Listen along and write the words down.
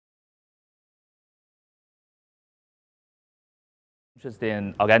Interested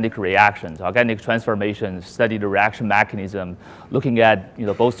in organic reactions, organic transformations, study the reaction mechanism, looking at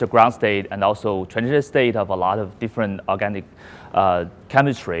both the ground state and also transition state of a lot of different organic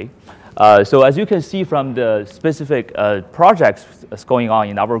chemistry. So as you can see from the specific projects that's going on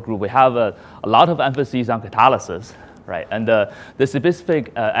in our group, we have a lot of emphasis on catalysis, right? And the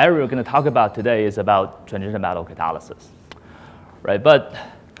specific area we're going to talk about today is about transition metal catalysis, right? But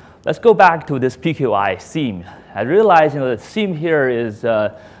let's go back to this PQI theme. I realize the theme here is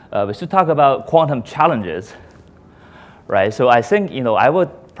we should talk about quantum challenges, right? So I think I would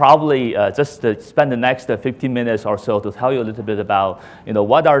probably just spend the next 15 minutes or so to tell you a little bit about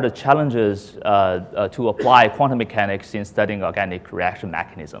what are the challenges to apply quantum mechanics in studying organic reaction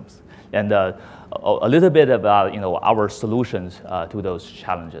mechanisms, and a little bit about our solutions to those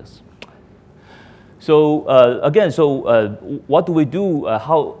challenges. So again, what do we do?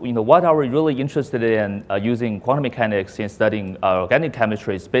 What are we really interested in using quantum mechanics in studying organic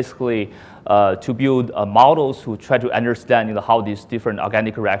chemistry? Is basically to build models to try to understand how these different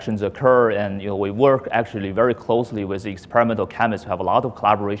organic reactions occur, and we work actually very closely with the experimental chemists. We have a lot of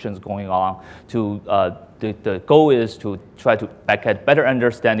collaborations going on. The goal is to try to get better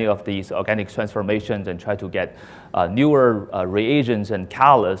understanding of these organic transformations and try to get newer reagents and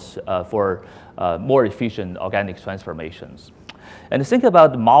catalysts for more efficient organic transformations. And think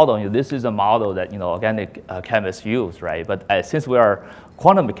about the model. This is a model that organic chemists use, right? But since we are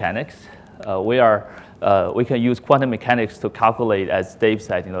quantum mechanics, we can use quantum mechanics to calculate, as Dave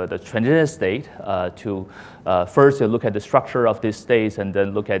said, the transition state. To first look at the structure of these states, and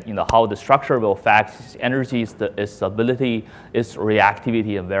then look at how the structure will affect its energy, its stability, its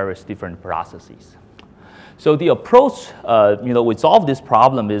reactivity, and various different processes. So the approach, we solve this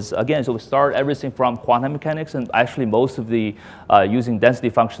problem is, again, so we start everything from quantum mechanics, and actually most of the using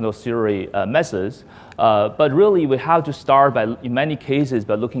density functional theory methods. But really, we have to start in many cases,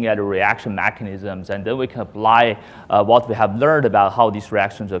 by looking at the reaction mechanisms, and then we can apply what we have learned about how these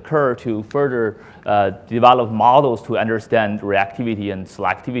reactions occur to further develop models to understand reactivity and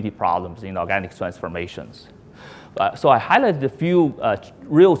selectivity problems in organic transformations. So I highlighted a few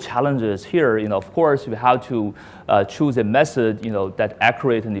real challenges here. Of course, we have to choose a method that's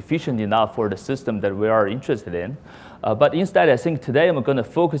accurate and efficient enough for the system that we are interested in. But instead, I think today I'm going to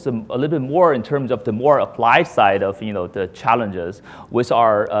focus a little bit more in terms of the more applied side of the challenges, which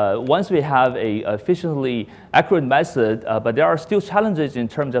are once we have a efficiently accurate method, but there are still challenges in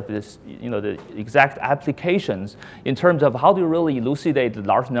terms of this, the exact applications, in terms of how do you really elucidate the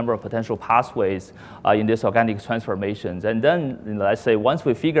large number of potential pathways in these organic transformations. And then, let's say, once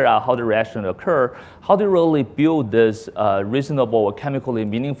we figure out how the reaction occur, how do you really build this reasonable, chemically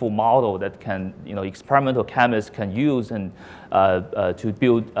meaningful model that can, experimental chemists can use and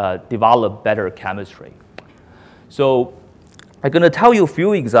to develop better chemistry. So I'm going to tell you a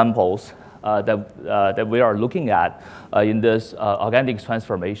few examples that we are looking at in this organic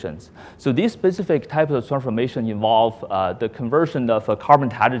transformations. So these specific types of transformation involve the conversion of a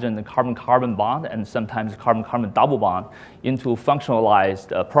carbon-hydrogen and carbon-carbon bond, and sometimes carbon-carbon double bond, into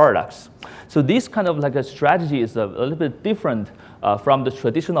functionalized products. So this kind of like a strategy is a little bit different from the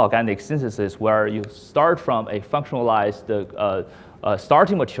traditional organic synthesis, where you start from a functionalized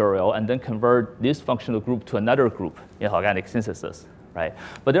starting material and then convert this functional group to another group in organic synthesis, right?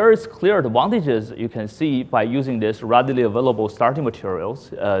 But there is clear advantages you can see by using this readily available starting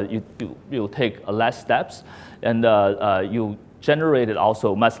materials. You take less steps, and you generated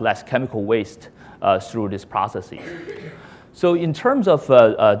also much less chemical waste through these processes. So in terms of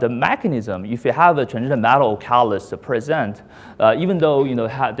the mechanism, if you have a transition metal catalyst present, even though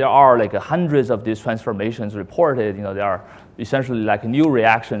there are like hundreds of these transformations reported, there are essentially like new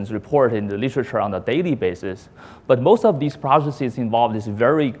reactions reported in the literature on a daily basis. But most of these processes involve these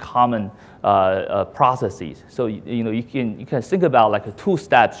very common processes. So you can think about like a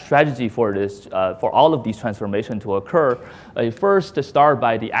two-step strategy for this for all of these transformations to occur. First, to start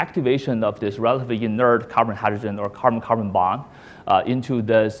by the activation of this relatively inert carbon-hydrogen or carbon-carbon bond into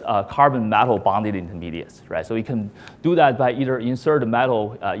this carbon-metal bonded intermediates, right? So you can do that by either insert a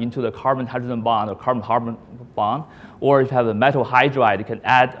metal into the carbon-hydrogen bond or carbon-carbon bond, or if you have a metal hydride, you can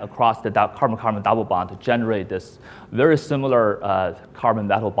add across the carbon-carbon double bond to generate this very similar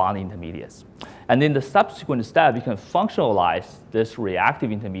carbon-metal bond intermediates. And in the subsequent step, you can functionalize this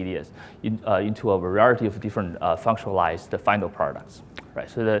reactive intermediates into a variety of different functionalized final products. Right,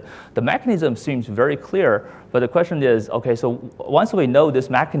 so the mechanism seems very clear, but the question is, okay, so once we know this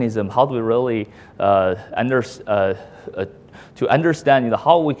mechanism, how do we really understand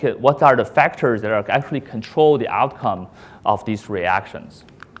what are the factors that are actually control the outcome of these reactions?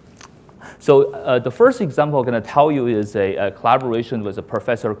 So the first example I'm going to tell you is a collaboration with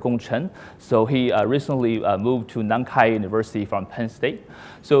Professor Gong Chen. So he recently moved to Nankai University from Penn State.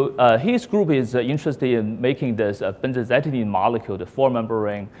 So his group is interested in making this benzazethidine molecule, the four-member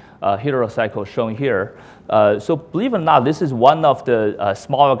ring heterocycle shown here. So believe it or not, this is one of the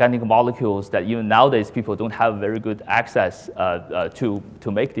small organic molecules that even nowadays people don't have very good access to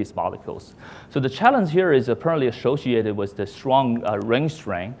make these molecules. So the challenge here is apparently associated with the strong ring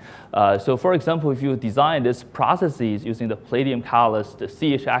strength. So for example, if you design these processes using the palladium catalyst, the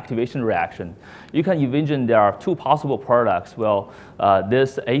CH activation reaction, you can envision there are two possible products. Well,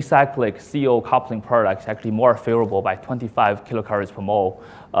 this acyclic CO coupling product is actually more favorable by 25 kilocalories per mole.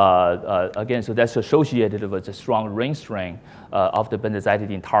 Again, so that's associated with the strong ring strength of the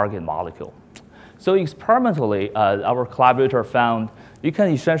benzazethidine target molecule. So experimentally, our collaborator found you can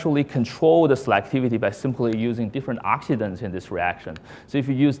essentially control the selectivity by simply using different oxidants in this reaction. So if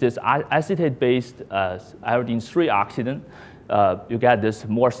you use this acetate-based iodine-3 oxidant, you get this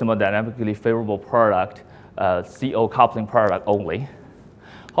more thermodynamically favorable product, CO coupling product only.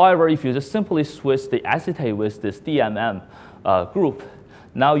 However, if you just simply switch the acetate with this DMM group,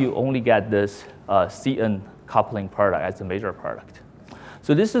 now you only get this CN coupling product as a major product.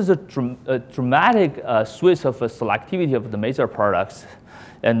 So this is a dramatic switch of selectivity of the major products.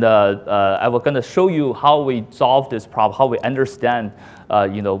 And I was going to show you how we solve this problem, how we understand,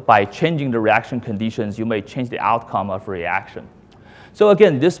 by changing the reaction conditions, you may change the outcome of a reaction. So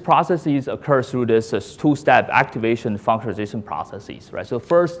again, this processes occur through this two-step activation functionalization processes, right? So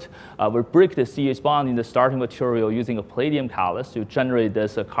first, we break the CH bond in the starting material using a palladium catalyst to generate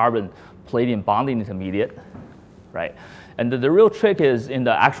this carbon-palladium bonding intermediate, right? And the real trick is in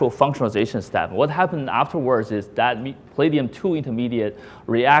the actual functionalization step. What happened afterwards is that palladium-2 intermediate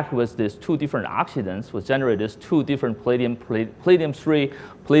react with these two different oxidants, which generate these two different palladium-3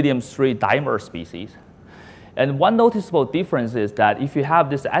 dimer species. And one noticeable difference is that if you have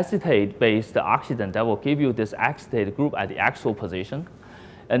this acetate-based oxidant, that will give you this acetate group at the axial position.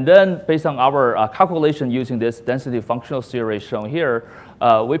 And then based on our calculation using this density functional series shown here,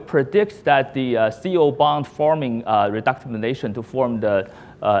 we predict that the CO bond forming reductination to form the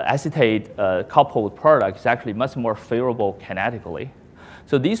acetate coupled product is actually much more favorable kinetically.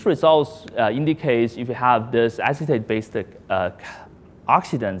 So these results indicate if you have this acetate-based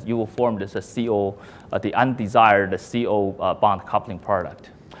oxidants, you will form this CO, the undesired CO bond coupling product.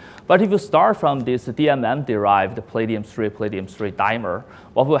 But if you start from this DMM-derived palladium-3 dimer,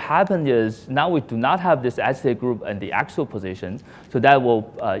 what will happen is now we do not have this acetate group in the axial position, so that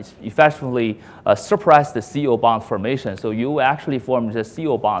will effectively suppress the CO bond formation. So you actually form the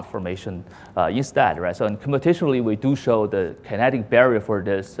CO bond formation instead, right? So computationally, we do show the kinetic barrier for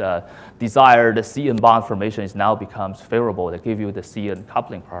this desired CN bond formation is now becomes favorable to give you the CN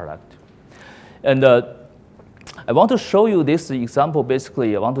coupling product. And I want to show you this example.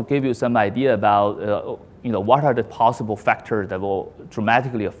 Basically, I want to give you some idea about what are the possible factors that will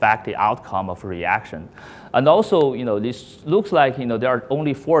dramatically affect the outcome of a reaction. And also, this looks like there are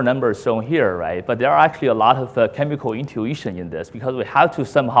only 4 numbers shown here, right? But there are actually a lot of chemical intuition in this because we have to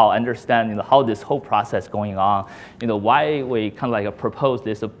somehow understand how this whole process going on. Why we kind of like propose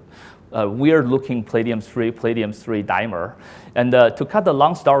this weird-looking palladium-3 dimer. And to cut the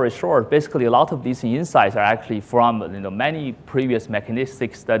long story short, basically a lot of these insights are actually from many previous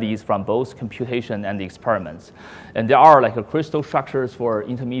mechanistic studies from both computation and the experiments. And there are like crystal structures for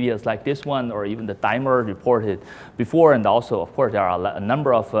intermediates like this one, or even the dimer reported before. And also, of course, there are a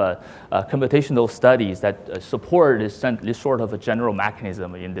number of computational studies that support this sort of a general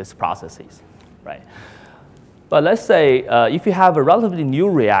mechanism in these processes, right? But let's say if you have a relatively new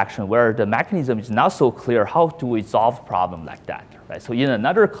reaction where the mechanism is not so clear, how do we solve a problem like that? Right? So in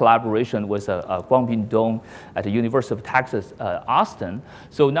another collaboration with Guangbin Dong at the University of Texas, Austin,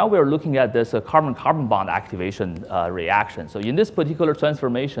 so now we're looking at this carbon-carbon bond activation reaction. So in this particular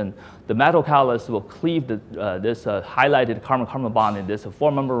transformation, the metal catalyst will cleave this highlighted carbon-carbon bond in this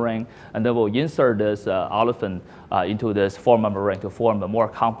 4-member ring, and then we'll insert this olefin into this 4-member ring to form a more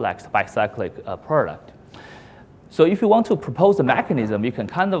complex bicyclic product. So if you want to propose a mechanism, you can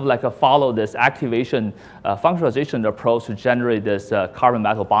kind of like follow this activation functionalization approach to generate this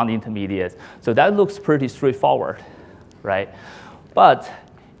carbon-metal bond intermediate. So that looks pretty straightforward, right? But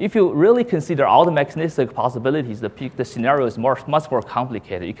if you really consider all the mechanistic possibilities, the scenario is much more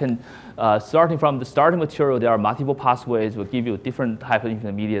complicated. You can, starting from the starting material, there are multiple pathways will give you a different type of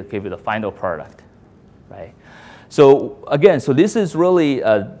intermediate, give you the final product, right? So again, so this is really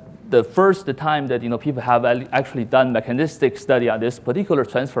the first time that people have actually done mechanistic study on this particular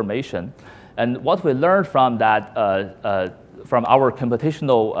transformation. And what we learned from that from our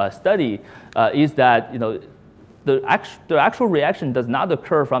computational study is that the actual reaction does not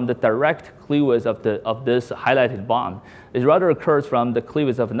occur from the direct cleavage of this highlighted bond. It rather occurs from the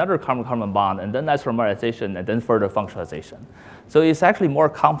cleavage of another carbon-carbon bond, and then isomerization, and then further functionalization. So it's actually more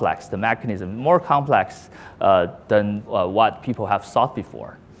complex, the mechanism, more complex than what people have thought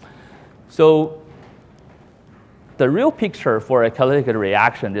before. So the real picture for a catalytic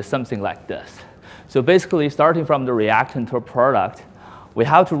reaction is something like this. So basically, starting from the reactant to a product, we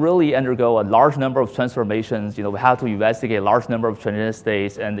have to really undergo a large number of transformations. We have to investigate a large number of transition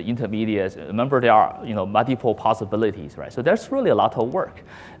states and the intermediates. Remember, there are multiple possibilities, right? So there's really a lot of work.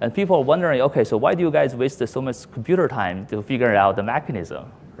 And people are wondering, OK, so why do you guys waste so much computer time to figure out the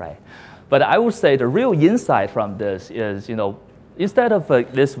mechanism, right? But I would say the real insight from this is, instead of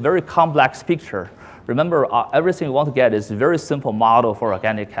this very complex picture, remember, everything we want to get is a very simple model for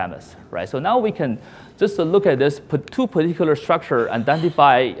organic chemists, right? So now we can just look at this two particular structure,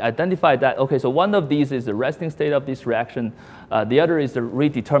 identify that, OK, so one of these is the resting state of this reaction. The other is the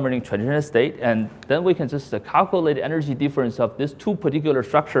redetermining transition state. And then we can just calculate the energy difference of these two particular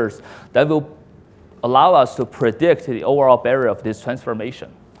structures that will allow us to predict the overall barrier of this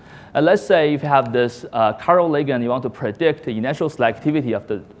transformation. And let's say if you have this chiral ligand, you want to predict the initial selectivity of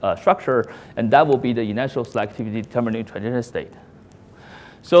the structure, and that will be the initial selectivity determining transition state.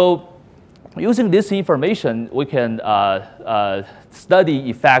 So using this information, we can study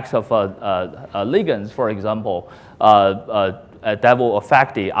effects of ligands, for example, that will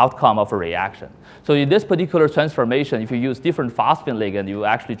affect the outcome of a reaction. So in this particular transformation, if you use different phosphine ligand, you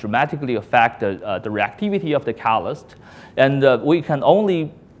actually dramatically affect the reactivity of the catalyst. And we can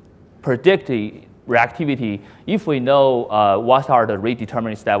only predict the reactivity if we know what are the rate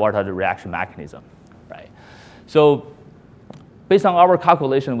determining steps, what are the reaction mechanism, right? So based on our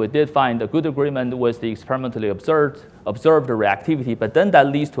calculation, we did find a good agreement with the experimentally observed reactivity, but then that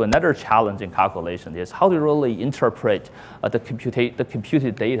leads to another challenge in calculation, is how to really interpret the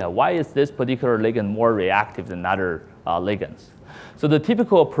computed data. Why is this particular ligand more reactive than other ligands? So the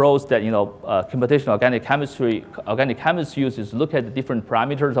typical approach that computational organic chemists use is look at the different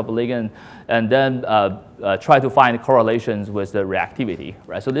parameters of a ligand and then try to find correlations with the reactivity,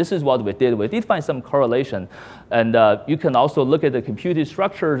 right? So this is what we did. We did find some correlation, and you can also look at the computed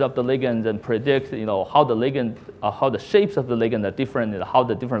structures of the ligands and predict how the shapes of the ligand are different, and how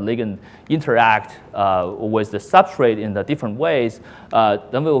the different ligands interact with the substrate in the different ways.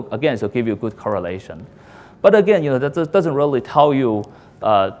 Then we'll again give you a good correlation. But again, that doesn't really tell you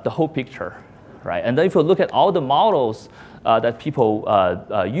the whole picture, right? And then if you look at all the models that people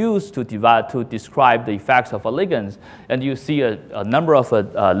use to describe the effects of ligands, and you see a number of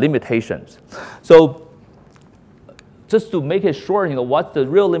limitations. So just to make it short, what the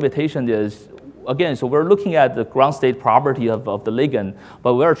real limitation is, again, so we're looking at the ground state property of the ligand,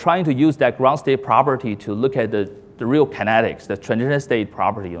 but we're trying to use that ground state property to look at the real kinetics, the transition state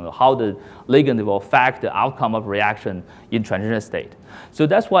property, how the ligand will affect the outcome of reaction in transition state. So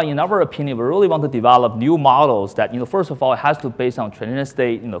that's why, in our opinion, we really want to develop new models that, first of all, it has to be based on transition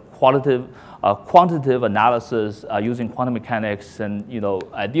state, quantitative analysis using quantum mechanics, and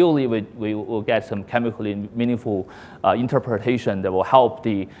ideally we will get some chemically meaningful interpretation that will help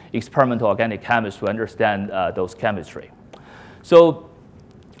the experimental organic chemists to understand those chemistry. So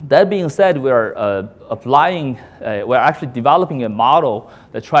that being said, we're actually developing a model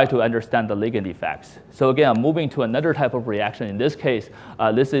that tries to understand the ligand effects. So again, I'm moving to another type of reaction. In this case,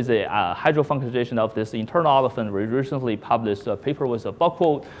 this is a hydrofunctionalization of this internal olefin. We recently published a paper with a bulk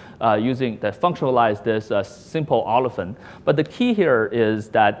quote using that functionalized this simple olefin. But the key here is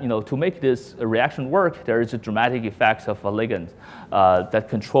that to make this reaction work, there is a dramatic effects of a ligand that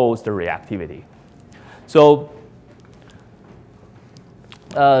controls the reactivity. So.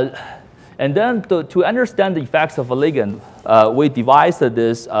 And then to understand the effects of a ligand, we devised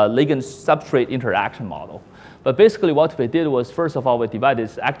this ligand-substrate interaction model. But basically what we did was, first of all, we divided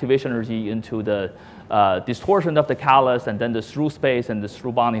this activation energy into the distortion of the catalyst, and then the through space and the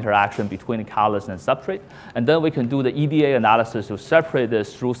through bond interaction between the catalyst and substrate. And then we can do the EDA analysis to separate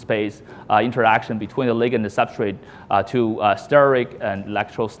this through space interaction between the ligand and the substrate to steric and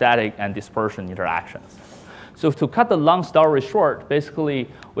electrostatic and dispersion interactions. So to cut the long story short, basically,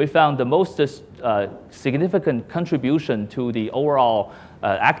 we found the most significant contribution to the overall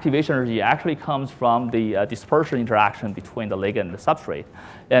activation energy actually comes from the dispersion interaction between the ligand and the substrate.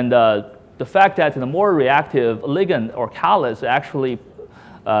 And the fact that the more reactive ligand or catalyst is actually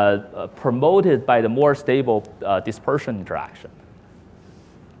promoted by the more stable dispersion interaction.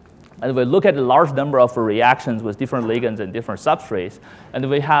 And we look at a large number of reactions with different ligands and different substrates, and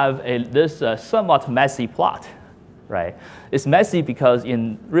we have this somewhat messy plot, right? It's messy because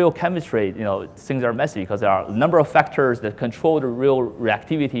in real chemistry, things are messy because there are a number of factors that control the real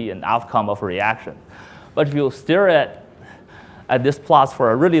reactivity and outcome of a reaction. But if you stare at this plot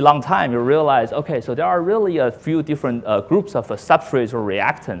for a really long time, you realize, okay, so there are really a few different groups of substrates or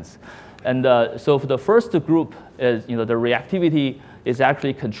reactants. And so for the first group is, the reactivity is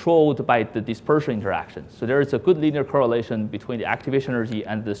actually controlled by the dispersion interaction. So there is a good linear correlation between the activation energy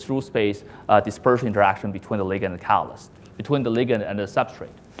and the through space dispersion interaction between the ligand and the catalyst, between the ligand and the substrate.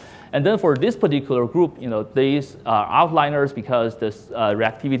 And then for this particular group, these are outliers because this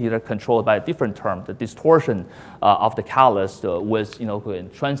reactivity are controlled by a different term, the distortion of the catalyst, with can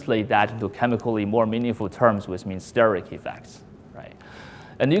translate that into chemically more meaningful terms, which means steric effects, right?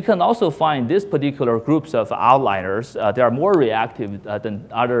 And you can also find these particular groups of outliers. They are more reactive than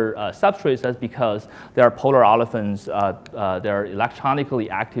other substrates. That's because they are polar olefins. They're electronically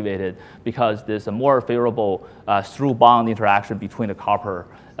activated because there's a more favorable through bond interaction between the copper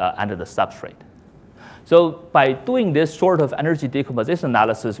and the substrate. So by doing this sort of energy decomposition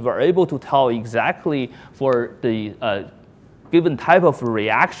analysis, we're able to tell exactly for the given type of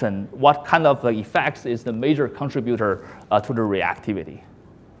reaction what kind of effects is the major contributor to the reactivity,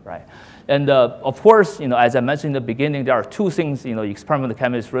 right? And of course, as I mentioned in the beginning, there are two things experimental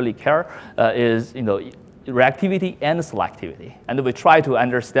chemists really care is reactivity and selectivity. And we try to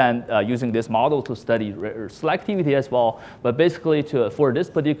understand using this model to study selectivity as well. But basically, for this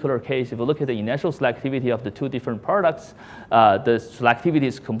particular case, if you look at the initial selectivity of the two different products, the selectivity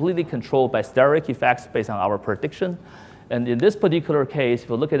is completely controlled by steric effects based on our prediction. And in this particular case, if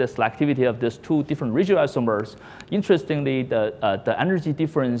you look at the selectivity of these two different radioisomers, interestingly, the energy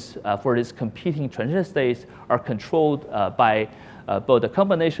difference for these competing transition states are controlled by both the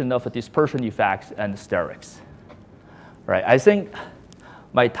combination of dispersion effects and sterics. Right, I think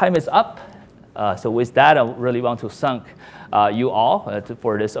my time is up. So with that, I really want to thank you all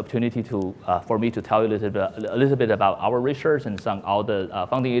for this opportunity for me to tell you a little bit about our research and thank all the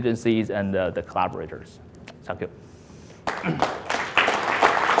funding agencies and the collaborators. Thank you.